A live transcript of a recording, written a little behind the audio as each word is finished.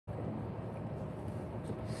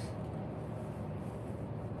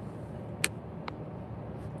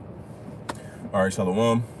All right,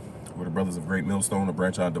 Shalom. We're the brothers of Great Millstone, a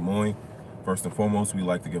branch out of Des Moines. First and foremost, we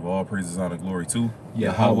like to give all praises, honor, and glory to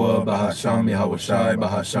Yahweh, Bahasham, Yahweh Shai,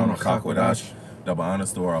 Bahasham, Chakwadash. Double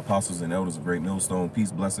honors to our apostles and elders of Great Millstone.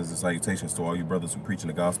 Peace, blessings, and salutations to all you brothers who preaching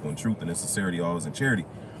the gospel in truth and in sincerity, always in charity.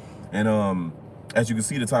 And as you can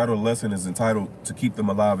see, the title of the lesson is entitled "To Keep Them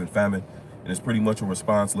Alive in Famine," and it's pretty much a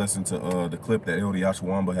response lesson to the clip that Elder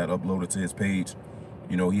Yashawamba had uploaded to his page.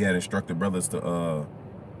 You know, he had instructed brothers to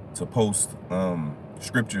post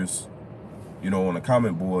scriptures, you know, on a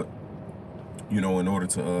comment board, you know, in order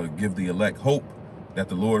to give the elect hope that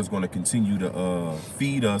the Lord is going to continue to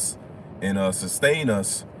feed us and sustain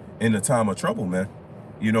us in the time of trouble, man.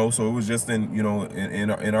 You know, so it was just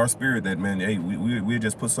in our spirit that, man, hey, we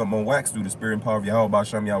just put something on wax through the spirit and power of Yahweh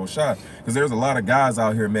Basham Yahweh Shai, because there's a lot of guys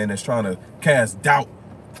out here, man, that's trying to cast doubt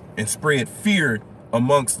and spread fear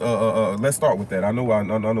amongst let's start with that. I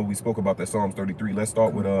know we spoke about that Psalms 33. Let's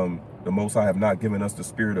start with the Most High have not given us the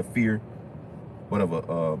spirit of fear, but of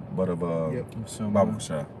Bible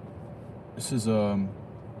Shah. This is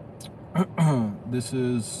this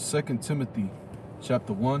is 2 Timothy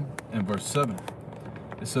chapter 1 and verse 7.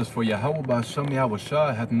 It says, "For Yahweh Basham Yahweh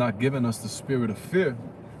Shai hath not given us the spirit of fear,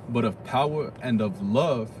 but of power and of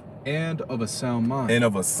love and of a sound mind." And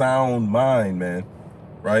of a sound mind, man.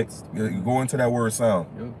 Right? You go into that word sound.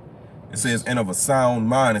 Yep. It says, and of a sound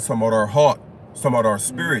mind. It's talking about our heart. It's talking about our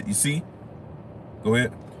spirit. You see? Go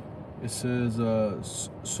ahead. It says,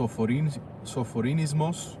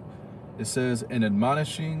 sophorinismos. It says, an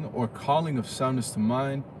admonishing or calling of soundness to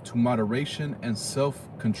mind, to moderation and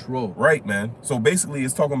self-control. Right, man. So basically,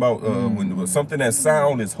 it's talking about when something that's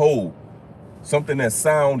sound is whole. Something that's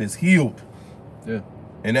sound is healed. Yeah.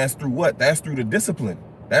 And that's through what? That's through the discipline.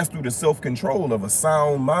 That's through the self-control of a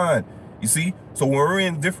sound mind. You see? So when we're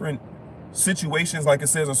in different situations, like it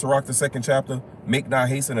says in Sirach, the 2nd chapter, make not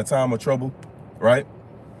haste in a time of trouble, right?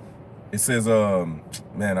 It says,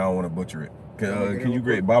 man, I don't want to butcher it. Can you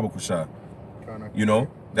grade Bible Kushai? You know?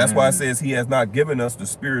 That's why it says he has not given us the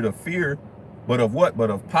spirit of fear, but of what? But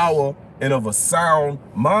of power and of a sound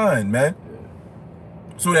mind, man.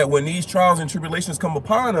 So that when these trials and tribulations come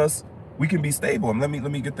upon us, we can be stable. And let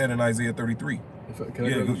me get that in Isaiah 33. Go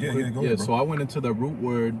ahead, so I went into the root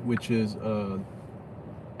word, which is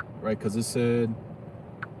right, because it said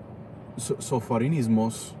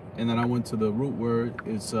sophorinismos, and then I went to the root word.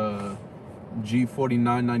 It's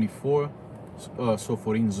G4994,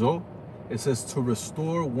 sophorinzo. It says to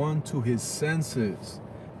restore one to his senses,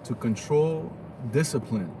 to control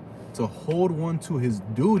discipline, to hold one to his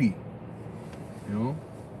duty. You know.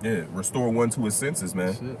 Yeah, restore one to his senses,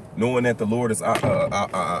 man. Knowing that the Lord is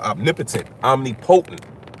omnipotent, omnipotent,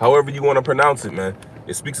 however you want to pronounce it, man.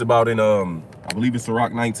 It speaks about in, I believe it's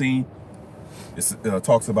Sirach 19. It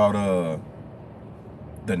talks about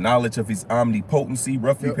the knowledge of his omnipotency,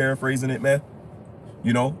 roughly paraphrasing it, man.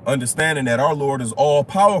 You know, understanding that our Lord is all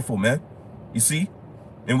powerful, man. You see?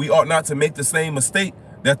 And we ought not to make the same mistake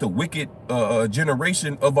that the wicked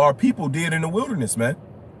generation of our people did in the wilderness, man.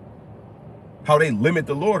 How they limit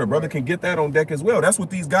the Lord. A brother can get that on deck as well. That's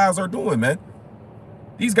what these guys are doing, man.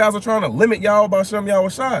 These guys are trying to limit Yahweh Basham Yahweh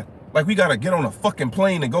Shai. Like we got to get on a fucking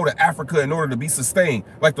plane and go to Africa in order to be sustained.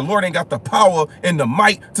 Like the Lord ain't got the power and the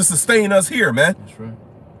might to sustain us here, man. That's right.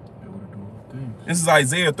 This is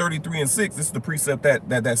Isaiah 33 and 6. This is the precept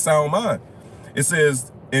that sound mind. It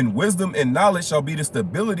says, in wisdom and knowledge shall be the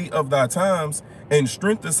stability of thy times, and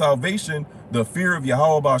strength of salvation. The fear of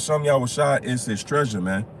Yahweh Basham Yahweh Shai is his treasure,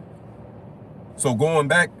 man. So going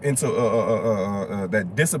back into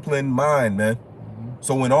that disciplined mind, man.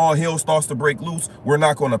 So when all hell starts to break loose, we're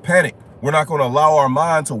not going to panic. We're not going to allow our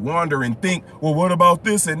mind to wander and think, well, what about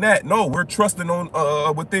this and that? No, we're trusting on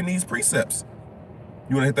within these precepts.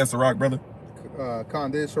 You want to hit that Sirach, brother? Khan,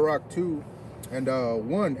 this is Sirach 2 and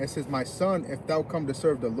 1. It says, my son, if thou come to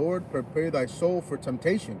serve the Lord, prepare thy soul for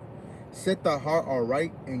temptation. Set thy heart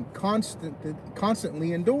aright and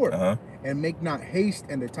constantly endure. And make not haste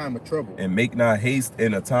in the time of trouble. And make not haste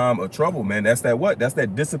in a time of trouble, man. That's that what? That's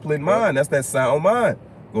that disciplined mind. That's that sound mind.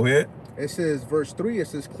 Go ahead. It says, verse 3, it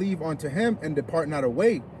says, cleave unto him and depart not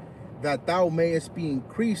away, that thou mayest be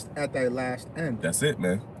increased at thy last end. That's it,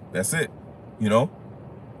 man. That's it. You know?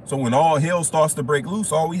 So when all hell starts to break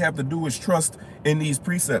loose, all we have to do is trust in these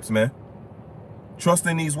precepts, man. Trust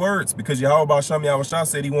in these words, because Yahweh Basham Yahweh Shai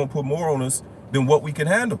said he won't put more on us than what we can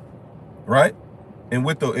handle. Right? And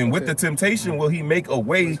with the temptation, will he make a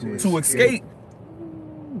way to escape?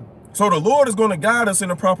 So the Lord is going to guide us in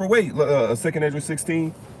a proper way. 2nd Ezra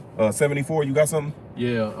 16, 74. You got something?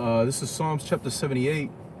 Yeah. This is Psalms chapter 78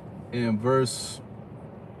 and verse.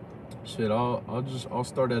 Shit. I'll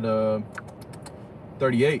start at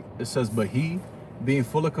 38, it says, but he, being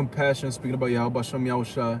full of compassion, speaking about Yahweh Shem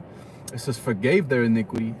Yahushua, it says, forgave their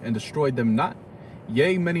iniquity and destroyed them not.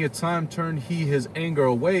 Yea, many a time turned he his anger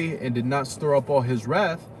away and did not stir up all his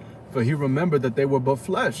wrath, for he remembered that they were but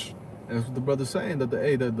flesh. And that's what the brother's saying, that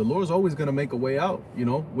the Lord's always going to make a way out, you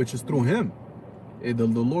know, which is through him. The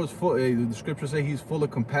Lord's full, the scriptures say he's full of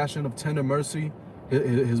compassion, of tender mercy.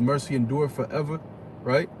 His mercy endure forever,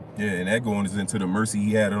 right? Yeah, and that going into the mercy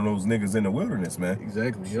he had on those niggas in the wilderness, man.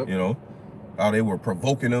 Exactly, yep. You know, how they were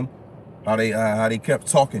provoking him, how they kept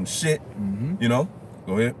talking shit, you know?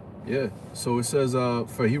 Go ahead. Yeah, so it says,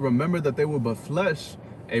 for he remembered that they were but flesh,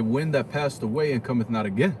 a wind that passed away and cometh not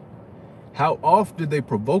again. How oft did they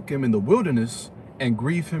provoke him in the wilderness and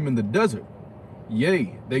grieve him in the desert?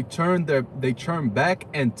 Yea, they turned back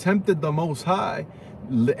and tempted the Most High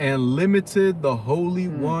and limited the Holy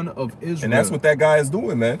One of Israel. And that's what that guy is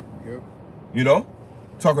doing, man. Yep. You know?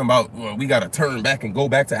 Talking about, well, we got to turn back and go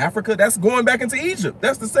back to Africa. That's going back into Egypt.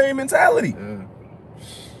 That's the same mentality. Yeah.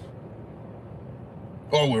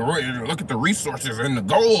 Oh, we're ready to look at the resources and the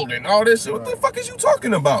gold and all this shit. What the fuck is you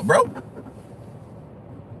talking about, bro?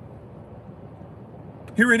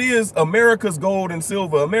 Here it is, America's gold and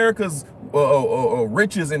silver, America's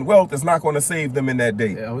riches and wealth is not going to save them in that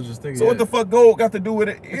day. Yeah, I was just thinking. So what the fuck gold got to do with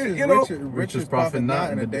it? You know, riches profit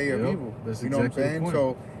not in a day of evil. That's you know exactly what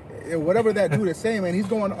I'm saying? So whatever that dude is saying, man, he's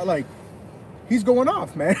going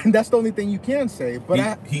off, man. That's the only thing you can say.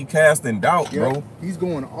 But he casting doubt, bro. He's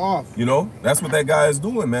going off. You know, that's what that guy is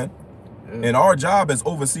doing, man. Yeah. And our job as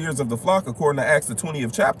overseers of the flock, according to Acts the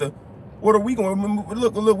 20th chapter, what are we going?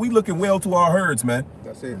 Look, we looking well to our herds, man.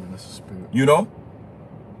 That's it. That's the spirit. You know,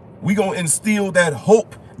 we gonna instill that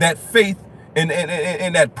hope, that faith, and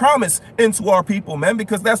that promise into our people, man,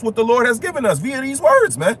 because that's what the Lord has given us via these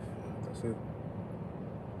words, man. That's it.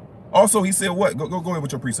 Also, he said, what? Go ahead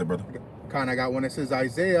with your precept, brother. I got one that says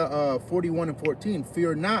Isaiah 41:14.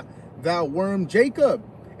 Fear not, thou worm Jacob,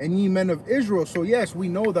 and ye men of Israel. So yes, we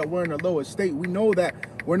know that we're in a low estate. We know that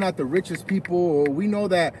we're not the richest people, or we know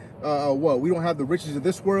that we don't have the riches of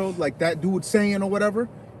this world, like that dude saying or whatever,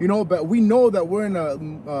 you know. But we know that we're in a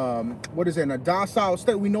in a docile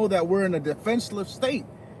state. We know that we're in a defenseless state,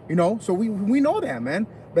 you know. So we know that, man.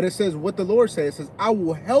 But it says what the Lord says. It says, I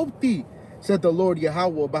will help thee, said the Lord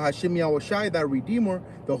Yahweh, Bahashim Yahushai, thy Redeemer,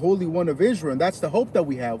 the Holy One of Israel. And that's the hope that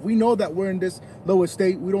we have. We know that we're in this low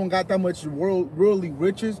estate. We don't got that much worldly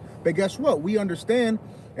riches. But guess what? We understand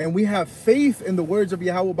and we have faith in the words of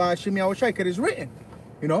Yahweh Bahashim Yahushai, because it's written,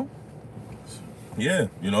 you know? Yeah,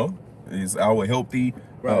 you know, is I will help thee.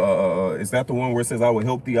 Right. Is that the one where it says, I will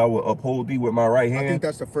help thee, I will uphold thee with my right hand? I think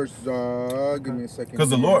that's the first, give me a second. Because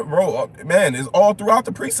the Lord, bro, man, is all throughout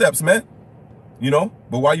the precepts, man. You know,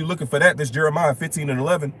 but while you're looking for that, this Jeremiah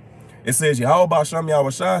 15:11, it says, Yahweh Ba'Shem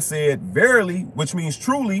Yahushua said, verily, which means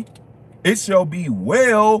truly, it shall be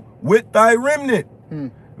well with thy remnant.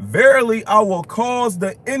 Verily, I will cause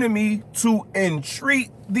the enemy to entreat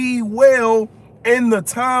thee well in the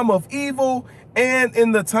time of evil and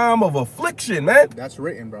in the time of affliction, man. That's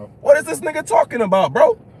written, bro. What is this nigga talking about,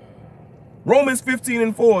 bro? Romans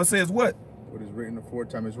 15:4 says what? What is written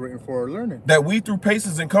aforetime is written for our learning. That we through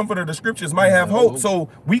patience and comfort of the scriptures might have hope. So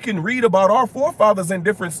we can read about our forefathers in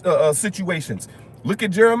different situations. Look at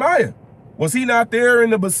Jeremiah. Was he not there in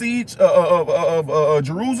the besiege of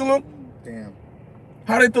Jerusalem? Damn.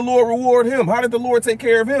 How did the Lord reward him? How did the Lord take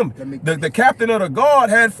care of him? The captain of the guard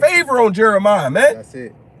had favor on Jeremiah, man. That's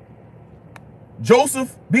it.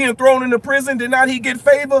 Joseph being thrown into prison, did not he get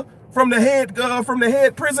favor from the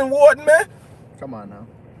head prison warden, man? Come on now.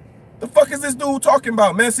 The fuck is this dude talking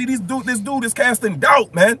about, man? See, this dude is casting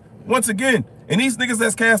doubt, man. Once again, and these niggas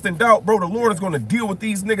that's casting doubt, bro, the Lord is going to deal with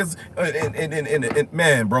these niggas, and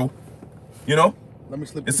man, bro. You know? Let me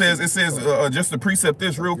slip. It says just to precept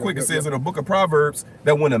this real quick. It says in the book of Proverbs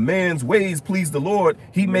that when a man's ways please the Lord,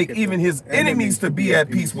 he make even his enemies to be at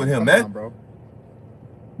peace with him, man. Bro.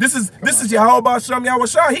 This is Yahweh Ba'Shem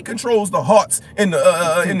Yahushua. He controls the hearts and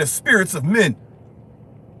the spirits of men.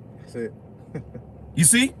 That's it. You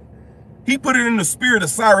see? He put it in the spirit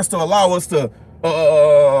of Cyrus to allow us to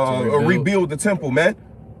rebuild the temple, man.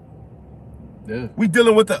 Yeah. We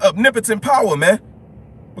dealing with the omnipotent power, man.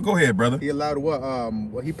 But go ahead, brother. He allowed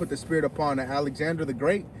what? He put the spirit upon Alexander the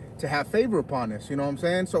Great to have favor upon us. You know what I'm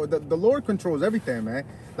saying? So the Lord controls everything, man.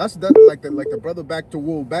 That's like the brother back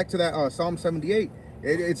to that Psalm 78.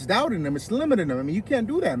 It's doubting him. It's limiting him. I mean, you can't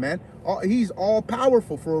do that, man. He's all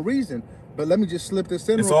powerful for a reason. But let me just slip this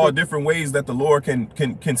in. It's all different ways that the Lord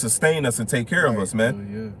can sustain us and take care of us,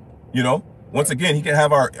 man. Yeah. You know, Once again, he can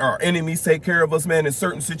have our enemies take care of us, man, in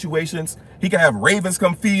certain situations. He can have ravens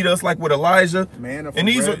come feed us, like with Elijah. Man, and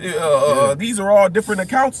these are all different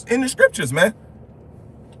accounts in the scriptures, man.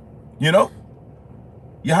 You know,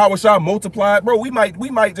 Yahweh Shah multiplied, bro. We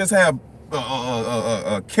might just have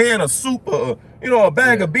a can of soup, you know, a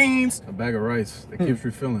bag of beans, a bag of rice that keeps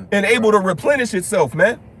refilling, and able to replenish itself,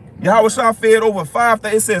 man. Yahweh Shah fed over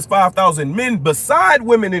 5,000. It says 5,000 men beside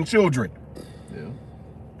women and children.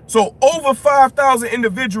 So over 5,000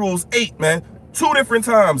 individuals ate, man, 2 different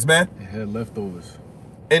times, man. It had leftovers.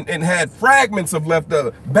 And had fragments of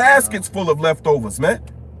leftovers, baskets full of leftovers, man.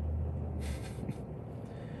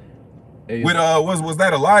 Hey, with was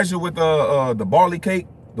that Elijah with the barley cake,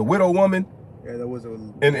 the widow woman? Yeah, that was a.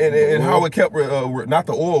 And how it kept not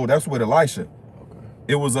the oil. That's with Elisha. Okay.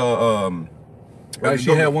 It was Right,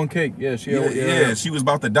 she had one cake. Yeah, she had, she was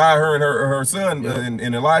about to die. Her and her son,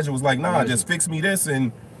 and Elijah was like, "Nah, just fix me this."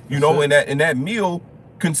 And you know, and that meal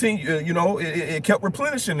continued. You know, it kept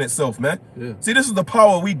replenishing itself, man. Yeah. See, this is the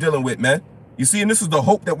power we dealing with, man. You see, and this is the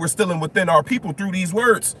hope that we're instilling within our people through these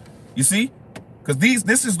words. You see, because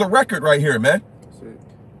this is the record right here, man.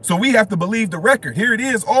 So we have to believe the record. Here it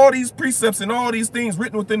is, all these precepts and all these things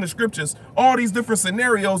written within the scriptures, all these different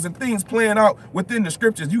scenarios and things playing out within the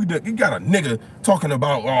scriptures. You got a nigga talking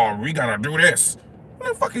about, oh, we gotta do this.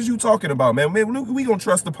 What the fuck is you talking about, man? Man, we gonna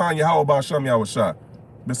trust upon you. How about Shem Yahweh Shah?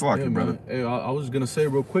 Best luck, brother. Hey, I was gonna say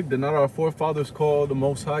real quick, did not our forefathers call the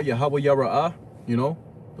Most High Yahweh Yara'ah? You know,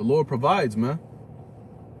 the Lord provides, man.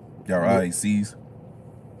 Yara'ah, he sees.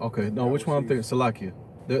 Okay, no, which one I'm thinking? Salakia.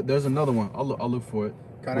 There's another one. I'll look for it.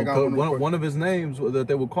 One of his names that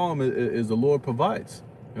they will call him is the Lord provides,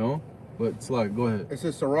 you know. But it's like, go ahead. It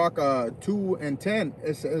says Sirach 2:10.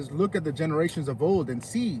 It says, look at the generations of old and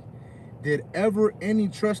see, did ever any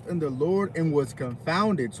trust in the Lord and was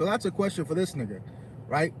confounded? So that's a question for this nigga,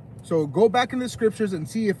 right? So go back in the scriptures and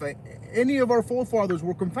see if any of our forefathers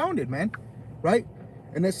were confounded, man, right?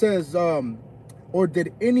 And it says, or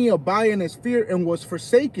did any abide in his fear and was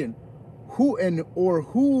forsaken?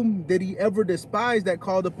 Whom did he ever despise that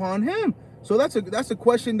called upon him? So that's a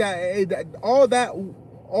question that all that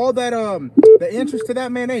the answers to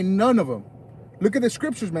that, man, ain't none of them. Look at the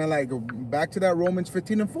scriptures, man. Like back to that Romans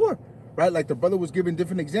 15:4, right? Like the brother was giving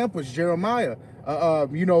different examples. Jeremiah,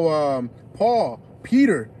 Paul,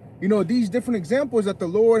 Peter. You know, these different examples that the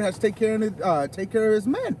Lord has take care of his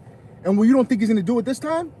men. And you don't think he's gonna do it this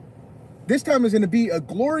time? This time is gonna be a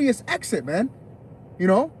glorious exit, man. You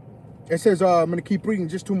know. It says, I'm going to keep reading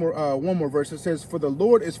just one more verse. It says, for the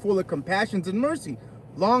Lord is full of compassion and mercy,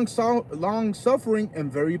 long suffering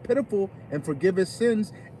and very pitiful, and forgiveth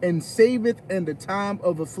sins, and saveth in the time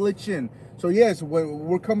of affliction. So yes, when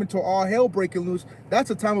we're coming to all hell breaking loose, that's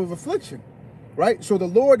a time of affliction, right? So the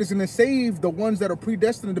Lord is going to save the ones that are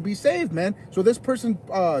predestined to be saved, man. So this person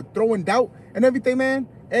throwing doubt and everything, man,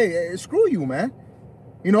 hey, screw you, man.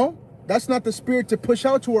 You know, that's not the spirit to push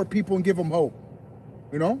out to our people and give them hope.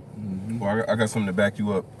 You know? Well, I got something to back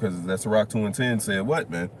you up, because that's Sirach 2:10 said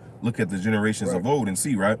what, man? Look at the generations of old and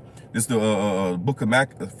see, right? This is the book of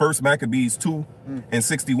First Maccabees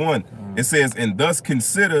 2:61. It says, and thus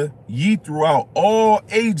consider ye throughout all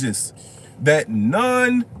ages that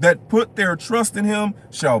none that put their trust in him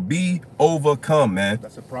shall be overcome, man.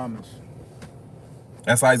 That's a promise.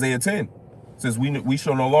 That's Isaiah 10. It says we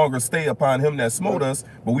shall no longer stay upon him that smote us,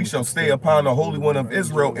 but we shall stay upon the Holy One of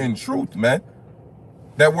Israel in truth, man.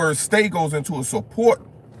 That word stay goes into a support,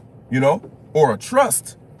 you know, or a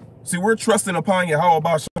trust. See, we're trusting upon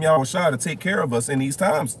Yahweh Shah to take care of us in these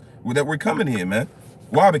times that we're coming in, man.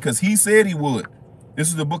 Why? Because he said he would. This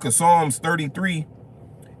is the book of Psalms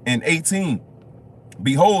 33:18.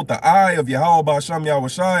 Behold, the eye of Yahweh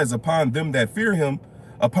Shah is upon them that fear him,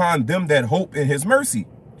 upon them that hope in his mercy,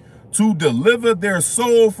 to deliver their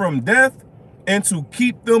soul from death and to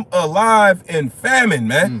keep them alive in famine,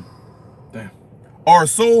 man. Damn. Our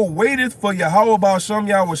soul waiteth for Yahweh Ba'ashem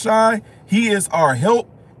Yahweh Shai. He is our help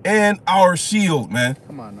and our shield, man.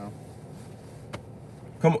 Come on now.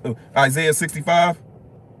 Come on. Isaiah 65.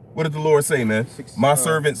 What did the Lord say, man? My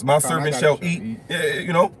servant shall eat.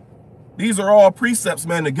 You know, these are all precepts,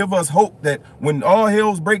 man, to give us hope that when all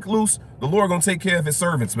hells break loose, the Lord gonna take care of his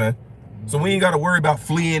servants, man. So we ain't got to worry about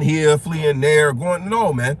fleeing here, fleeing there, going.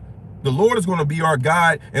 No, man. The Lord is going to be our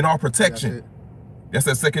guide and our protection. That's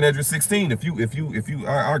that 2nd Ezra 16.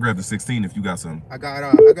 I'll grab the 16 if you got something. I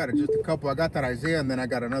got it, just a couple. I got that Isaiah, and then I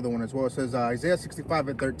got another one as well. It says Isaiah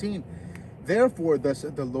 65:13. Therefore, thus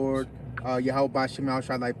the Lord, Yahweh Ba'ashem Yahweh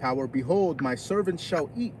Shai thy power. Behold, my servants shall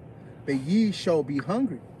eat, but ye shall be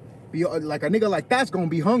hungry. Like a nigga like that's gonna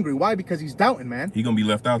be hungry. Why? Because he's doubting, man. He gonna be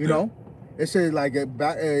left out there. You know. It says like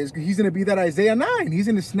he's gonna be that Isaiah 9. He's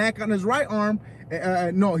gonna snack on his right arm.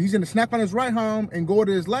 No, he's gonna snap on his right arm and go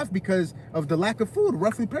to his left because of the lack of food.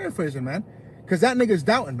 Roughly paraphrasing, man. Because that nigga's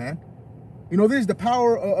doubting, man. You know, this is the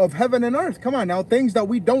power of heaven and earth. Come on now, things that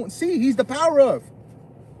we don't see, he's the power of.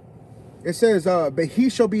 It says, but he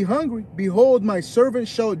shall be hungry. Behold, my servant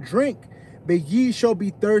shall drink, but ye shall be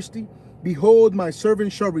thirsty. Behold, my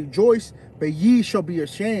servant shall rejoice, but ye shall be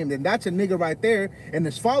ashamed. And that's a nigga right there. And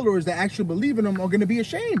his followers that actually believe in him are going to be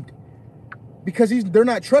ashamed. Because they're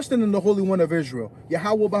not trusting in the Holy One of Israel.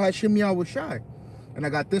 Yahweh Bahashim Yahweh Shai. And I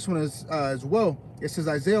got this one as well. It says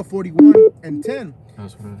Isaiah 41:10.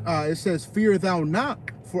 It says, fear thou not,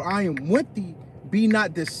 for I am with thee. Be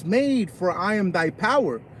not dismayed, for I am thy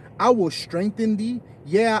power. I will strengthen thee.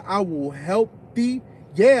 Yeah, I will help thee.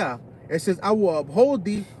 Yeah. It says, I will uphold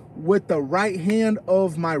thee with the right hand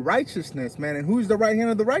of my righteousness, man. And who's the right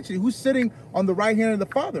hand of the righteous? Who's sitting on the right hand of the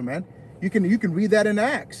Father, man? You can read that in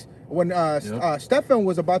Acts. When Stephen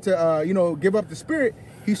was about to give up the spirit,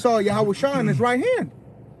 he saw Yahweh Shai in his right hand.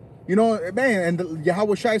 You know, man, and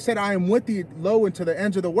Yahweh Shai said, I am with thee, lo, into the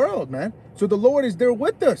ends of the world, man. So the Lord is there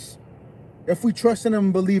with us if we trust in him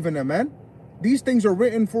and believe in him, man. These things are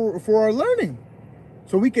written for our learning.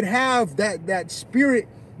 So we could have that spirit,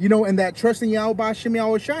 you know, and that trust in Yahweh Hashem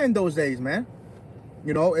Yahweh Shai in those days, man.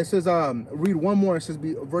 You know, it says, read one more, it says,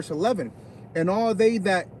 verse 11. And all they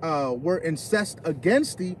that were incensed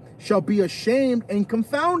against thee shall be ashamed and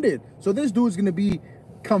confounded. So this dude's going to be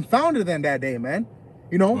confounded in that day, man.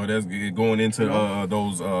 You know? Well, that's going into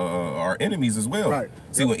those our enemies as well. Right.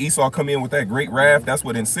 See, when Esau come in with that great wrath, that's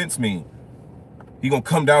what incensed mean. He going to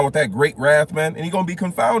come down with that great wrath, man, and he going to be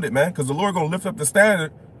confounded, man, because the Lord going to lift up the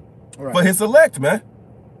standard for his elect, man.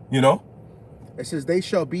 You know? It says, they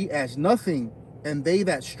shall be as nothing, and they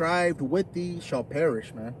that strived with thee shall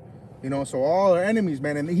perish, man. You know, so all our enemies,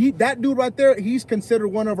 man. And that dude right there, he's considered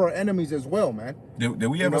one of our enemies as well, man. Did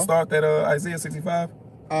we ever start that Isaiah 65?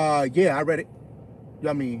 Yeah, I read it. You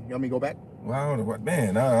want me to go back? Wow,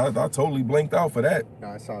 man, I totally blanked out for that.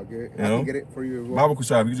 Nah, it's all good. I can get it for you as well. Bible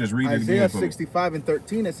Kushab, you just read Isaiah it again.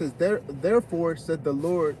 65:13, it says, Therefore said the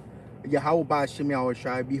Lord, Yahweh Ba'ashem Yahweh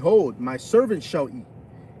Shai, behold, my servant shall eat,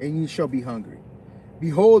 and ye shall be hungry.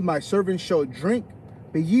 Behold, my servant shall drink,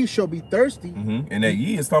 but ye shall be thirsty. And that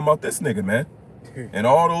ye is talking about this nigga, man. And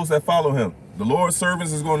all those that follow him. The Lord's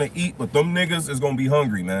servants is going to eat, but them niggas is going to be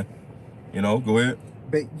hungry, man. You know, go ahead.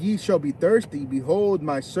 But ye shall be thirsty. Behold,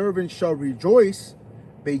 my servant shall rejoice,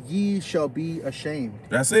 but ye shall be ashamed.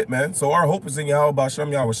 That's it, man. So our hope is in Yahweh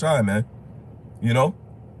Ba'ashem Yahweh Shai, man. You know?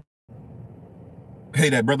 Hey,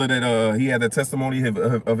 that brother that he had that testimony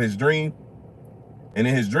of his dream. And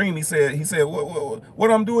in his dream, he said,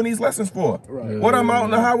 what I'm doing these lessons for? Right. What I'm out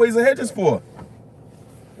in the highways and hedges for?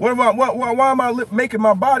 Why am I making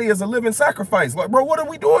my body as a living sacrifice? Like, bro, what are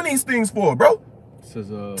we doing these things for, bro? Says,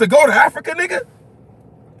 to go to Africa, nigga?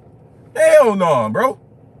 Hell no, bro.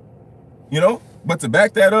 You know? But to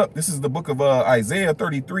back that up, this is the book of Isaiah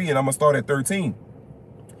 33, and I'm going to start at 13.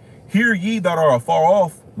 Hear ye that are afar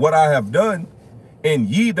off what I have done, and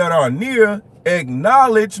ye that are near,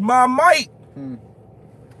 acknowledge my might.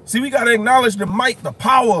 See, we got to acknowledge the might, the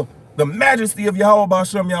power, the majesty of Yahweh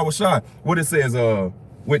Ba'ashem Yahweh Shai. What it says,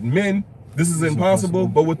 with men, this is impossible,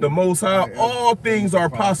 but with the Most High, all things are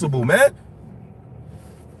possible, man.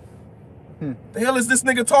 The hell is this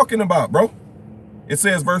nigga talking about, bro? It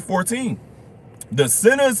says, verse 14, the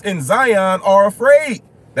sinners in Zion are afraid.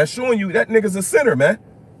 That's showing you that nigga's a sinner, man.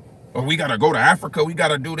 Oh, we got to go to Africa. We got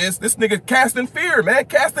to do this. This nigga casting fear, man,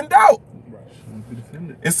 casting doubt.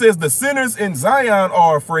 It says the sinners in Zion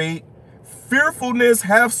are afraid. Fearfulness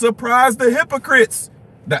have surprised the hypocrites,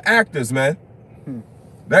 the actors, man.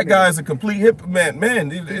 That guy is a complete hypocrite,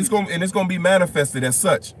 man. It's gonna be manifested as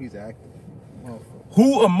such. He's active.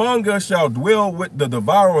 Who among us shall dwell with the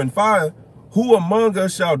devouring fire? Who among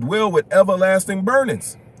us shall dwell with everlasting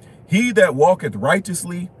burnings? He that walketh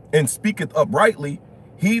righteously and speaketh uprightly,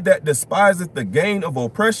 he that despiseth the gain of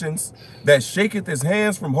oppressions, that shaketh his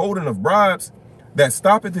hands from holding of bribes, that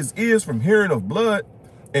stoppeth his ears from hearing of blood,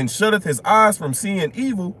 and shutteth his eyes from seeing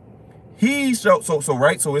evil, he shall, so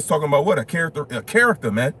it's talking about what? A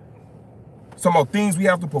character, man. It's talking about things we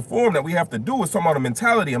have to perform, that we have to do. It's talking about a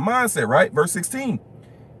mentality, a mindset, right? Verse 16.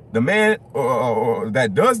 The man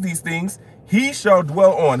that does these things, he shall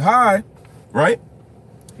dwell on high, right?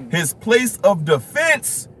 His place of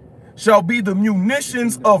defense shall be the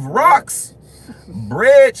munitions of rocks.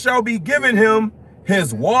 Bread shall be given him.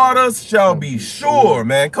 His waters shall be sure,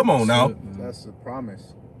 man. Come on now. That's a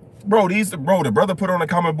promise. Bro, the brother put on the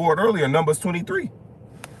comment board earlier, Numbers 23.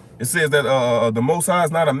 It says that the Most High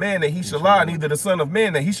is not a man that he should lie, neither the Son of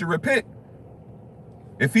Man that he should repent.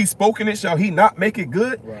 If he's spoken it, shall he not make it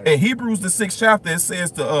good? Right. In Hebrews, the 6th chapter, it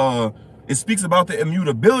says it speaks about the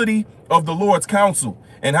immutability of the Lord's counsel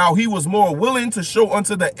and how he was more willing to show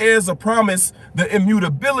unto the heirs of promise the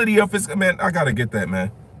immutability of his. Man, I gotta get that,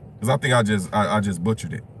 man, because I think I just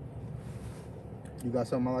butchered it. You got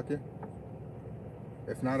something like it?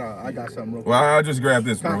 If not, I got something real quick. Well, I'll just grab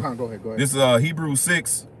this, bro. Go ahead. This is Hebrews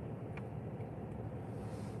 6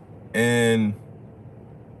 and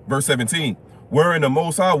verse 17. Wherein the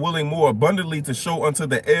Most High willing more abundantly to show unto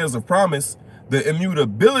the heirs of promise the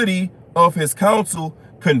immutability of his counsel,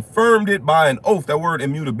 confirmed it by an oath. That word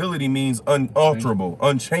immutability means unalterable,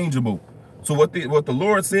 unchangeable. So what the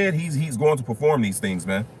Lord said, he's going to perform these things,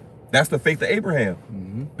 man. That's the faith of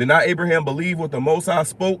Abraham. Did not Abraham believe what the Most High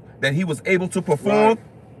spoke, that he was able to perform? Right.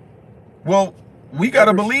 Well, we got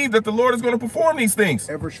to believe that the Lord is going to perform these things.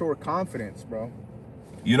 Ever sure confidence, bro.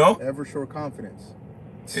 You know? Ever sure confidence.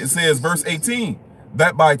 It says, verse 18,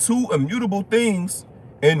 that by two immutable things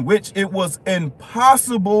in which it was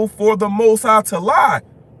impossible for the Most High to lie.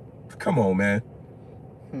 Come on, man.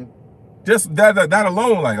 Just that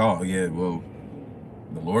alone, like, oh, yeah, well,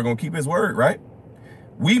 the Lord going to keep his word, right?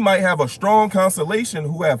 We might have a strong consolation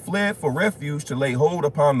who have fled for refuge to lay hold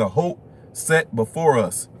upon the hope set before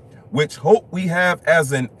us, which hope we have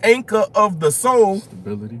as an anchor of the soul.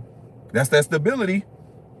 Stability. That's that stability,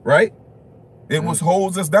 right? It was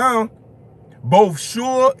holds us down, both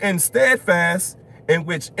sure and steadfast, in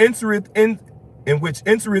which entereth into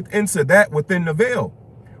that within the veil,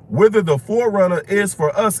 whither the forerunner is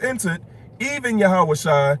for us entered, even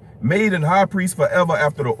Yahushua, made an high priest forever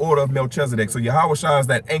after the order of Melchizedek. So Yahushua is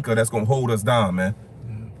that anchor that's going to hold us down, man.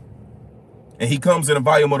 And he comes in a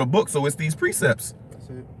volume of the book, so it's these precepts. That's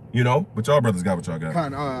it. You know, but y'all brothers got what y'all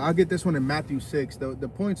got. I'll get this one in Matthew 6. The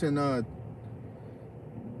points in the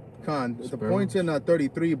points in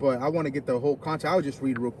 33, but I want to get the whole content. I'll just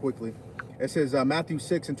read real quickly. It says Matthew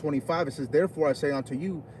 6 and 25. It says, therefore I say unto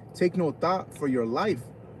you, take no thought for your life,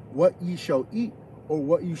 what ye shall eat, or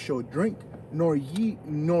what you shall drink, nor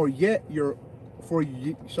yet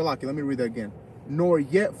Shalaki, let me read that again. Nor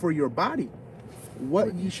yet for your body,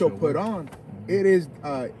 what ye shall put on. It is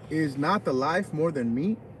not the life more than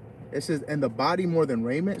meat? It says, and the body more than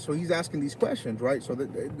raiment. So he's asking these questions, right? So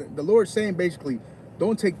the Lord's saying basically,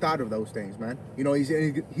 don't take thought of those things, man. You know, he's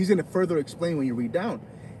going to further explain when you read down.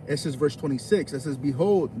 It says, verse 26, it says,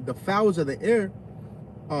 behold, the fowls of the air,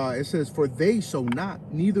 it says, for they sow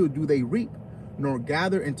not, neither do they reap, nor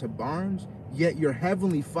gather into barns, yet your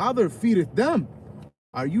heavenly Father feedeth them.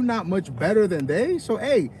 Are you not much better than they? So,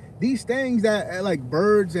 hey, these things that like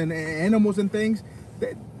birds and animals and things,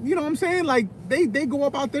 that, you know what I'm saying? Like they go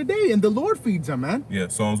about their day and the Lord feeds them, man. Yeah,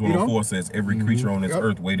 Psalms 104 says every creature on this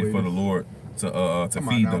earth waited for the Lord to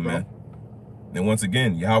feed them, man. And once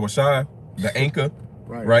again, Yahushua, the anchor,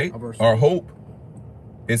 right? Our hope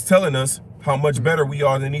is telling us how much better we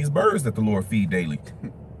are than these birds that the Lord feed daily.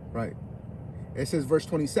 Right. It says, verse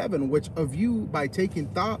 27, which of you by taking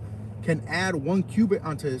thought can add 1 cubit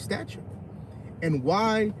unto his stature? And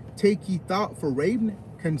why take ye thought for raiment?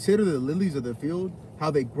 Consider the lilies of the field, how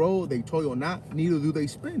they grow, they toil not, neither do they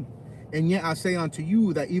spin. And yet I say unto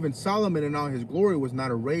you that even Solomon in all his glory was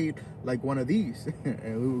not arrayed like one of these.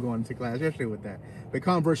 And we were going to class yesterday with that. But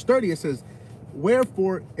verse 30, it says,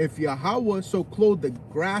 wherefore, if Yahweh so clothe the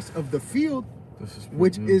grass of the field,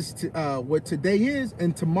 which is what today is,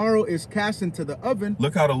 and tomorrow is cast into the oven.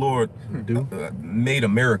 Look how the Lord made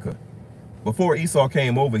America. Before Esau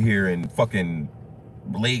came over here and fucking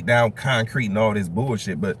laid down concrete and all this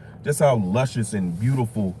bullshit, but just how luscious and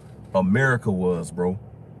beautiful America was, bro.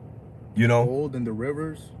 You know? Gold in the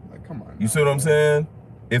rivers. Like, come on. You see what I'm saying?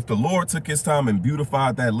 If the Lord took his time and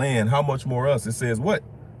beautified that land, how much more us? It says what?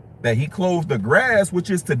 That he clothed the grass, which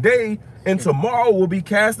is today, and tomorrow will be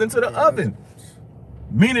cast into the oven.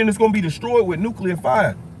 Meaning it's going to be destroyed with nuclear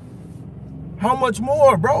fire. How much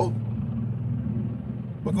more, bro?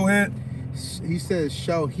 But go ahead. He says,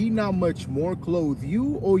 shall he not much more clothe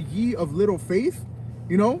you, O ye of little faith?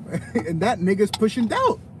 You know, and that nigga's pushing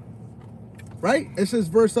doubt. Right? It says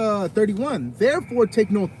verse 31. Therefore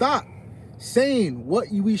take no thought, saying what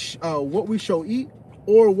we shall eat,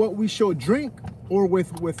 or what we shall drink, or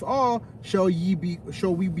withal shall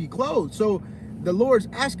we be clothed. So the Lord's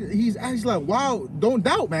asking, he's like, wow, don't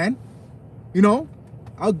doubt, man. You know,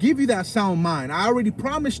 I'll give you that sound mind. I already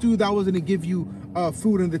promised you that I was going to give you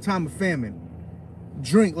food in the time of famine.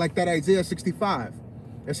 Drink, like that Isaiah 65.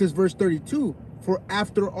 It says verse 32, for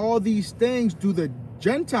after all these things do the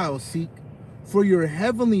Gentiles seek, for your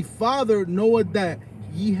heavenly Father knoweth that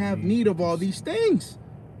ye have need of all these things.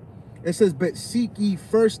 It says, but seek ye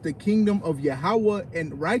first the kingdom of Yahweh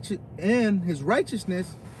and his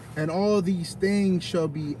righteousness, and all these things shall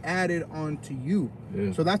be added unto you.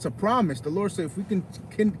 Yeah. So that's a promise. The Lord said if we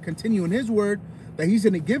can continue in his word, that he's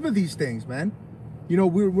going to give us these things, man. You know,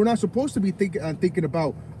 we're not supposed to be thinking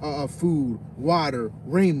about food, water,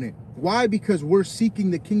 raiment. Why? Because we're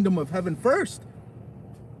seeking the kingdom of heaven first.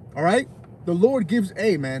 All right? The Lord gives,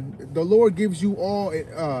 man, the Lord gives you all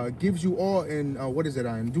in what is it,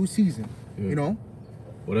 in due season, you know?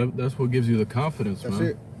 Well, that's what gives you the confidence, that's man.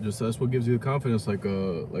 It. That's what gives you the confidence. Like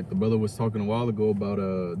the brother was talking a while ago about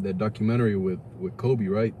that documentary with Kobe,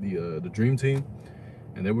 right? The Dream Team,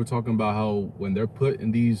 and they were talking about how when they're put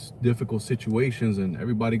in these difficult situations and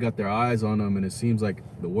everybody got their eyes on them, and it seems like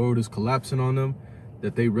the world is collapsing on them,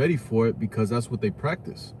 that they ready for it because that's what they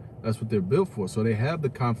practice. That's what they're built for. So they have the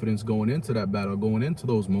confidence going into that battle, going into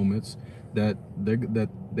those moments that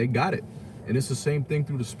they got it. And it's the same thing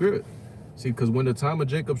through the Spirit. See, because when the time of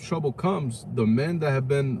Jacob's trouble comes, the men that have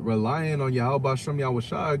been relying on Yahweh Bashem Yahweh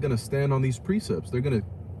Shai are going to stand on these precepts. They're going to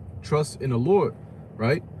trust in the Lord,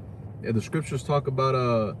 right? And the scriptures talk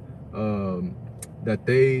about that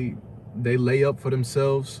they lay up for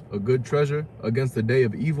themselves a good treasure against the day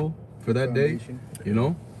of evil for that day, you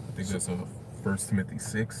know? I think that's 1 Timothy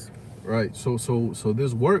 6. Right. So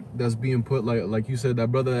this work that's being put, like you said,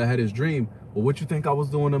 that brother that had his dream. Well, what you think I was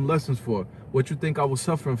doing them lessons for? What you think I was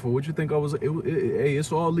suffering for? What you think I was? Hey,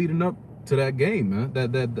 it's all leading up to that game, man.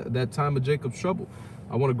 That time of Jacob's trouble.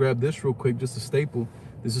 I want to grab this real quick, just a staple.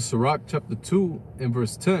 This is Sirach chapter 2 and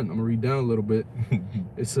verse 10. I'm gonna read down a little bit.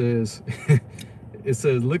 It says,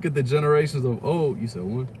 look at the generations of old. You said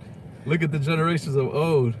one. Look at the generations of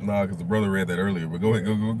old. Nah, because the brother read that earlier. But go ahead,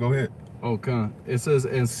 go ahead. Okay. It says,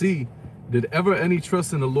 and see, did ever any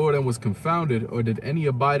trust in the Lord and was confounded, or did any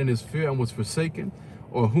abide in his fear and was forsaken?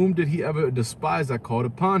 Or whom did he ever despise that called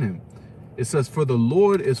upon him? It says, for the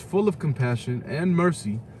Lord is full of compassion and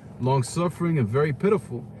mercy, long-suffering and very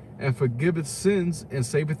pitiful, and forgiveth sins and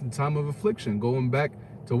saveth in time of affliction. Going back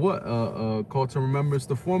to what? Call to remembrance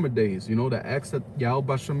the former days. You know, the acts that Yahweh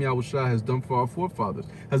Bashem Yahweh Shai has done for our forefathers,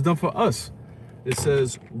 has done for us. It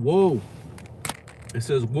says, woe. It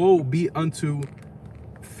says, woe be unto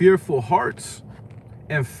fearful hearts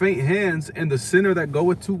and faint hands, and the sinner that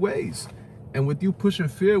goeth two ways. And with you pushing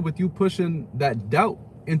fear, with you pushing that doubt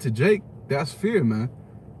into Jake, that's fear, man.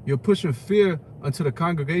 You're pushing fear unto the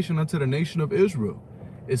congregation, unto the nation of Israel.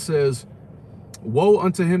 It says, woe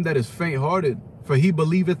unto him that is faint-hearted, for he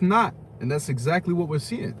believeth not. And that's exactly what we're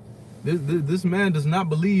seeing. This man does not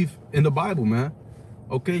believe in the Bible, man.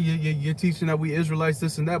 Okay, you're teaching that we Israelites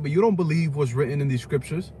this and that, but you don't believe what's written in these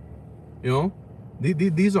scriptures. You know,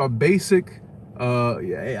 these are basic.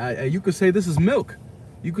 You could say this is milk.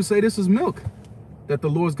 You could say this is milk that the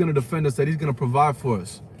Lord's going to defend us, that he's going to provide for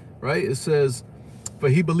us, right? It says, for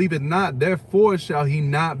he believeth not, therefore shall he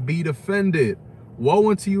not be defended.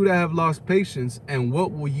 Woe unto you that have lost patience, and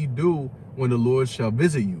what will ye do when the Lord shall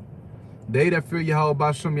visit you? They that fear Yahweh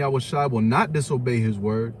Bashem Yahweh Shai will not disobey his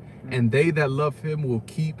word, and they that love him will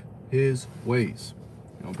keep his ways.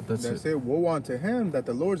 You know, but that's it. Woe unto him that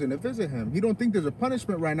the Lord's going to visit him. He don't think there's a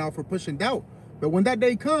punishment right now for pushing doubt. But when that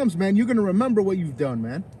day comes, man, you're going to remember what you've done,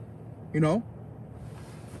 man. You know?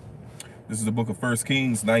 This is the book of 1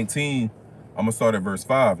 Kings 19. I'm going to start at verse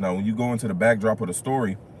 5. Now, when you go into the backdrop of the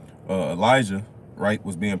story, Elijah, right,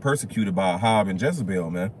 was being persecuted by Ahab and Jezebel,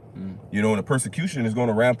 man. You know, and the persecution is going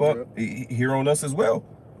to ramp up here on us as well.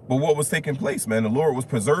 But what was taking place, man? The Lord was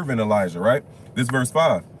preserving Elijah, right? This verse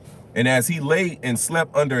 5. And as he lay and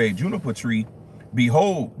slept under a juniper tree,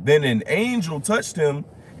 behold, then an angel touched him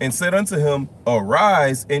and said unto him,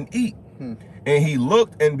 arise and eat. And he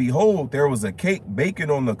looked, and behold, there was a cake baking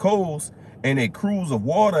on the coals and a cruse of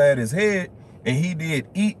water at his head. And he did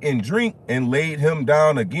eat and drink and laid him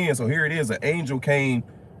down again. So here it is. An angel came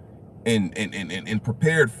and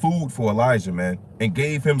prepared food for Elijah, man, and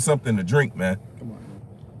gave him something to drink, man. Come on, man.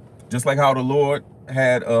 Just like how the Lord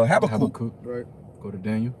had Habakkuk. Right. Go to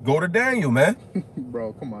Daniel. Go to Daniel, man.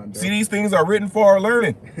 Bro, come on, Dad. See, these things are written for our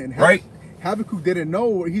learning, right? Habakkuk didn't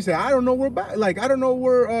know. He said, I don't know where, I don't know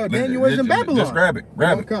where Daniel is in Babylon. Just grab it.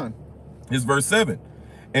 Grab it. It's verse 7.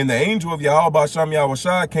 And the angel of Yahweh Bashem Yahweh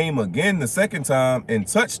Shai came again the second time and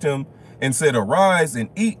touched him and said, arise and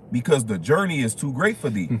eat, because the journey is too great for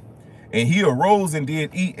thee. And he arose and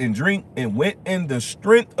did eat and drink and went in the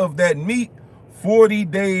strength of that meat 40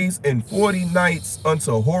 days and 40 nights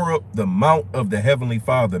unto Horeb, the mount of the heavenly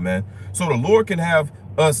Father, man. So the Lord can have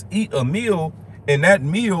us eat a meal, and that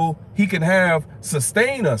meal he can have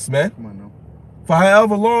sustain us, man. Come on now. For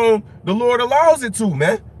however long the Lord allows it to,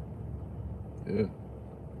 man. Yeah.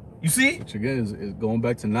 You see? Which again is going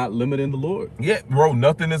back to not limiting the Lord. Yeah, bro,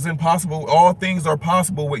 nothing is impossible. All things are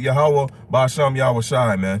possible with Yahweh Ba'Sham Yahweh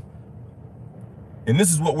Shai, man. And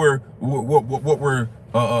this is what we're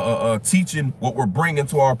teaching, what we're bringing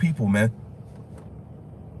to our people, man.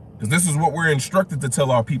 Because this is what we're instructed to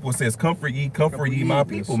tell our people. It says, comfort ye my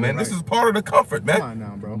people, man. Right. This is part of the comfort, man. Come on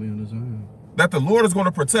now, bro. That the Lord is going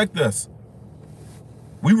to protect us.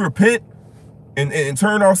 We repent and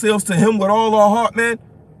turn ourselves to him with all our heart, man.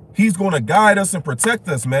 He's going to guide us and protect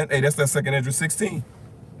us, man. Hey, that's that 2nd Esdras 16.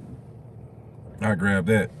 I grabbed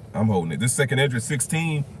that. I'm holding it. This 2nd Esdras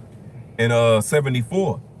 16 and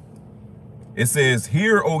 74. It says,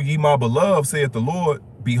 hear, O ye my beloved, saith the Lord,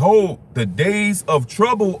 behold, the days of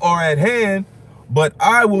trouble are at hand, but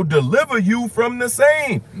I will deliver you from the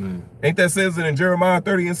same. Ain't that says it in Jeremiah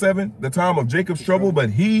 30 and 7? The time of Jacob's trouble, but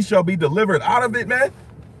he shall be delivered out of it, man.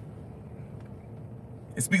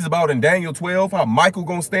 It speaks about in Daniel 12 how Michael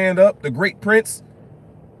gonna stand up, the great prince.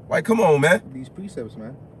 Like, come on, man. These precepts,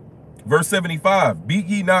 man. Verse 75, be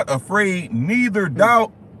ye not afraid, neither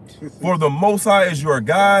doubt, for the Most High is your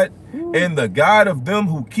God, and the God of them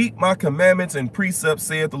who keep my commandments and precepts,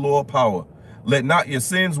 saith the Lord power. Let not your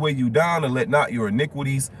sins weigh you down, and let not your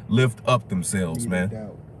iniquities lift up themselves,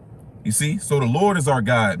 man. You see? So the Lord is our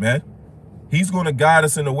God, man. He's going to guide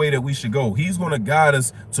us in the way that we should go. He's going to guide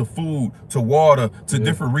us to food, to water, to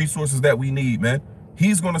different resources that we need, man.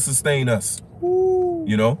 He's going to sustain us.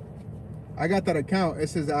 You know? I got that account. It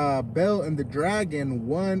says Bel and the Dragon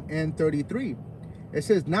 1 and 33. It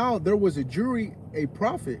says, now there was a Juri, a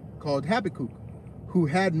prophet called Habakkuk, who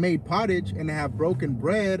had made pottage and have broken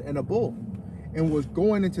bread in a bowl, and was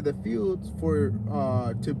going into the fields for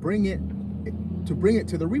to bring it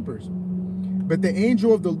to the reapers. But the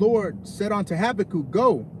angel of the Lord said unto Habakkuk,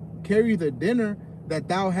 go, carry the dinner that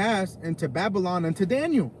thou hast into Babylon unto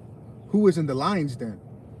Daniel, who is in the lion's den.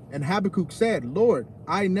 And Habakkuk said, Lord,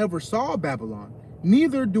 I never saw Babylon,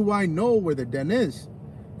 neither do I know where the den is.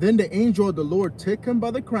 Then the angel of the Lord took him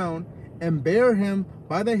by the crown and bare him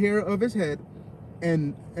by the hair of his head,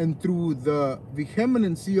 and through the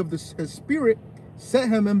vehemency of his spirit set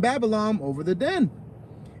him in Babylon over the den.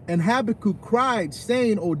 And Habakkuk cried,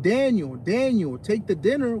 saying, O Daniel, Daniel, take the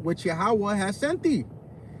dinner which Yahweh has sent thee.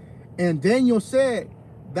 And Daniel said,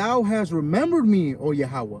 thou hast remembered me, O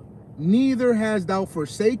Yahweh, neither hast thou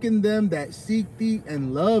forsaken them that seek thee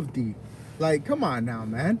and love thee. Like, come on now,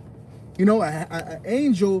 man. You know, an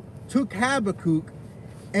angel took Habakkuk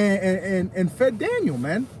and fed Daniel,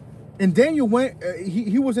 man. And Daniel went,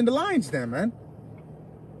 he was in the lion's den, man.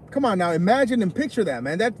 Come on now, imagine and picture that,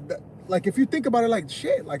 man. That like, if you think about it, like,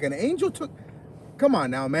 shit, like an angel took, come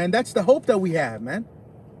on now, man. That's the hope that we have, man.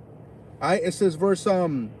 All right, it says verse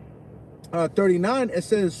 39, it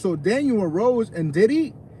says, so Daniel arose and did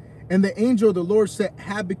eat, and the angel of the Lord set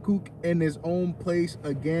Habakkuk in his own place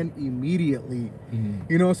again immediately.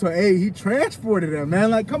 You know, so, hey, he transported him,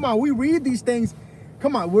 man. Like, come on, we read these things.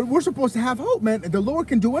 Come on, we're supposed to have hope, man. The Lord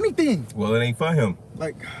can do anything. Well, it ain't for him.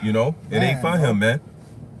 Like, you know, it ain't for him, man.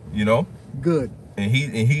 You know? Good. And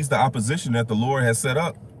he's the opposition that the Lord has set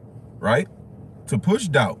up, right? To push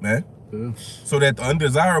doubt, man. So that the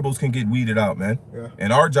undesirables can get weeded out, man.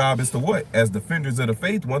 And our job is to what? As defenders of the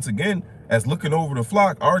faith, once again, as looking over the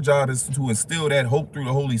flock, our job is to instill that hope through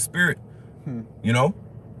the Holy Spirit, you know,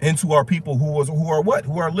 into our people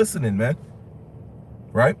who are listening, man.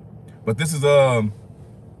 Right? But this is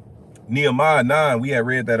Nehemiah 9. We had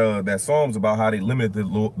read that Psalms about how they limited the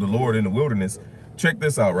Lord in the wilderness. Check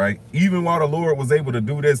this out, right? Even while the Lord was able to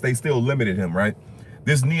do this, they still limited him, right?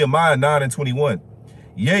 This Nehemiah 9 and 21.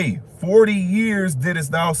 Yea, 40 years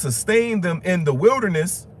didst thou sustain them in the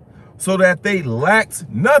wilderness, so that they lacked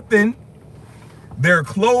nothing. Their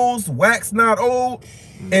clothes waxed not old,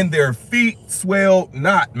 and their feet swelled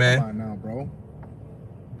not, man. Come on now, bro.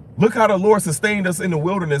 Look how the Lord sustained us in the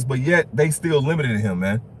wilderness, but yet they still limited him,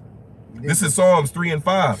 man. This is Psalms 3 and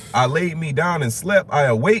 5. I laid me down and slept. I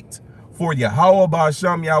awaked, for Yahweh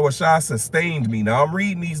Ba'Sham Yahweh Shai sustained me. Now, I'm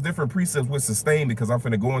reading these different precepts with sustained because I'm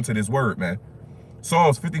finna go into this word, man.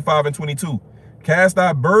 Psalms 55 and 22. Cast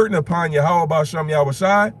thy burden upon Yahweh Ba'Sham Yahweh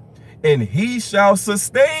Shai, and he shall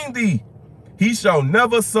sustain thee. He shall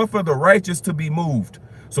never suffer the righteous to be moved.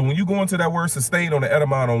 So when you go into that word sustain on the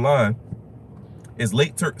Edamon online, it's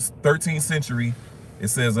late 13th century. It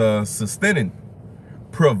says sustaining.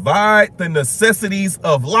 Provide the necessities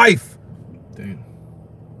of life. Damn.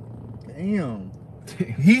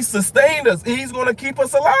 He sustained us. He's going to keep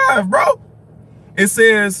us alive, bro. It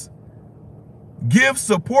says give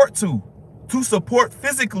support to support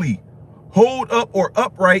physically, hold up or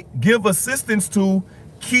upright, give assistance to,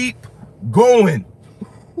 keep going.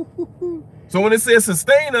 So when it says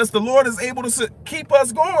sustain us, the Lord is able to keep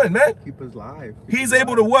us going, man. Keep us alive. He's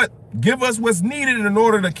able to what? Give us what's needed in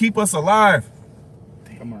order to keep us alive.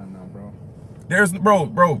 Come on now, bro. There's, bro,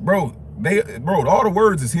 all the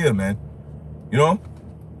words is here, man. You know?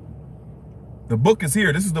 The book is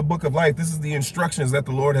here. This is the book of life. This is the instructions that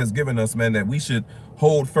the Lord has given us, man, that we should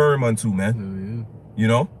hold firm unto, man. Yeah. You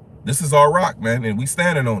know? This is our rock, man, and we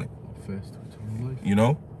standing on it. You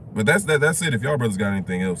know? But that's it. If y'all brothers got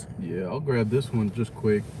anything else. Yeah, I'll grab this one just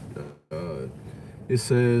quick. It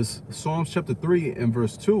says, Psalms chapter 3 and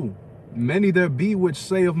verse 2. Many there be which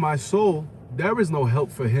say of my soul, there is no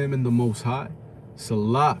help for him in the Most High.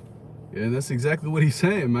 Salah. Yeah, and that's exactly what he's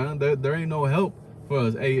saying, man. There ain't no help for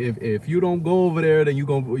us. Hey, if you don't go over there, then you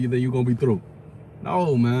gonna be through.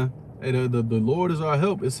 No, man. Hey, the Lord is our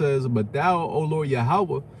help. It says, but thou, O Lord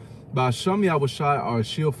Yahweh, Ba'ashem Yahushai, are a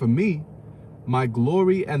shield for me, my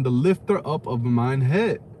glory and the lifter up of mine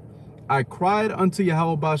head. I cried unto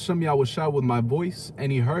Yahweh Ba'ashem Yahushai with my voice,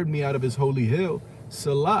 and he heard me out of his holy hill.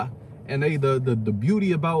 Salah. And the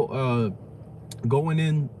beauty about going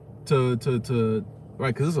in to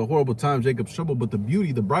right, because it's a horrible time, Jacob's trouble, but the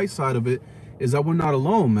beauty, the bright side of it is that we're not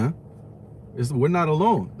alone, man. We're not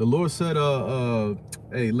alone. The Lord said,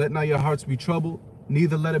 hey, let not your hearts be troubled,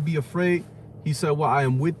 neither let it be afraid. He said, well, I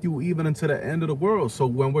am with you even unto the end of the world. So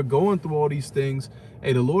when we're going through all these things,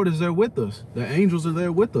 hey, the Lord is there with us. The angels are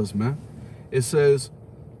there with us, man. It says,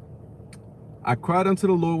 I cried unto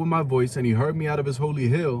the Lord with my voice, and he heard me out of his holy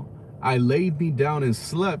hill. I laid me down and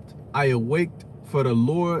slept. I awaked, for the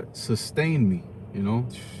Lord sustained me. You know,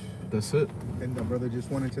 that's it. And the brother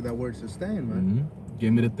just went into that word sustain, man.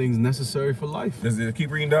 Give me the things necessary for life. Does it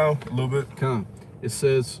keep reading down a little bit? Come. It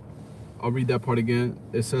says, I'll read that part again.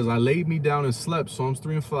 It says, I laid me down and slept, Psalms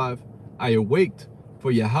 3 and 5. I awaked,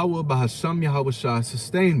 for Yahweh Ba'ashem Yahushai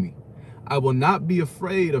sustained me. I will not be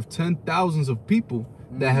afraid of 10,000s of people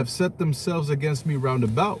that have set themselves against me round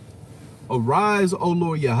about. Arise, O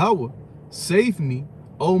Lord Yahweh, save me,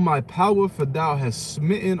 O my power, for thou hast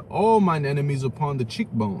smitten all mine enemies upon the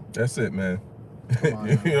cheekbone. That's it, man. You know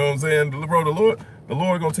what I'm saying? Bro, the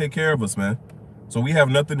Lord gonna take care of us, man. So we have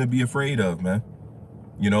nothing to be afraid of, man.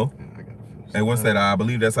 You know? And what's that? I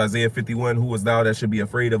believe that's Isaiah 51. Who is thou that should be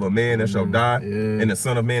afraid of a man that shall die? And the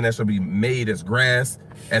son of man that shall be made as grass,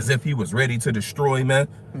 as if he was ready to destroy, man.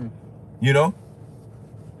 You know?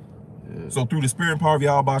 So through the spirit and power of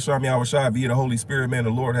Yahweh Ba'ashem Yahushai, via the Holy Spirit, man, the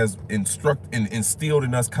Lord has instilled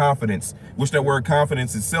in us confidence, which that word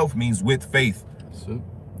confidence itself means with faith.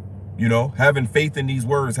 You know, having faith in these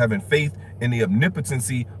words, having faith in the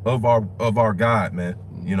omnipotency of our God, man.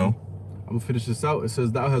 You know? I'm gonna finish this out. It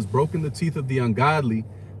says, thou hast broken the teeth of the ungodly.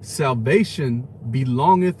 Salvation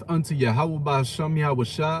belongeth unto Yahweh Ba'ashem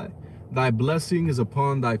Yahushai. Thy blessing is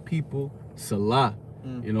upon thy people. Salah.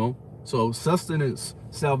 You know? So sustenance,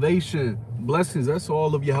 salvation, blessings, that's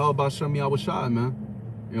all of Yahweh Ba'ashem Yahushai, man.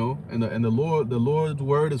 You know, and the Lord's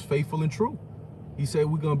word is faithful and true. He said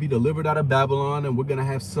we're gonna be delivered out of Babylon, and we're gonna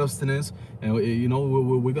have sustenance, and you know,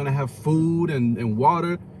 we're gonna have food and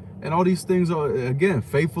water. And all these things are, again,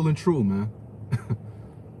 faithful and true, man.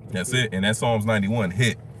 That's it. And that Psalms 91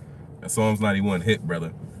 hit. That Psalms 91 hit,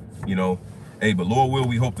 brother. You know, hey, but Lord will,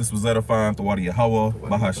 we hope this was edifying. Thawadi Yahweh,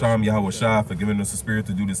 Ba'ashem Yahushai, for giving us the spirit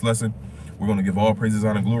to do this lesson. We're going to give all praises,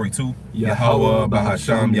 honor, and glory to Yahweh,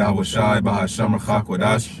 Ba'ashem Yahushai, Ba'ashem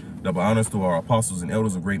Rachakwadash. Double honors to our apostles and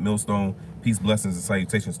elders of Great Millstone. Peace, blessings, and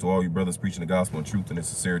salutations to all you brothers preaching the gospel in truth and in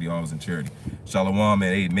sincerity, always in charity. Shalom,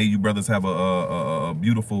 man. Hey, may you brothers have a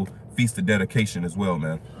beautiful feast of dedication as well,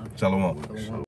 man. Shalom.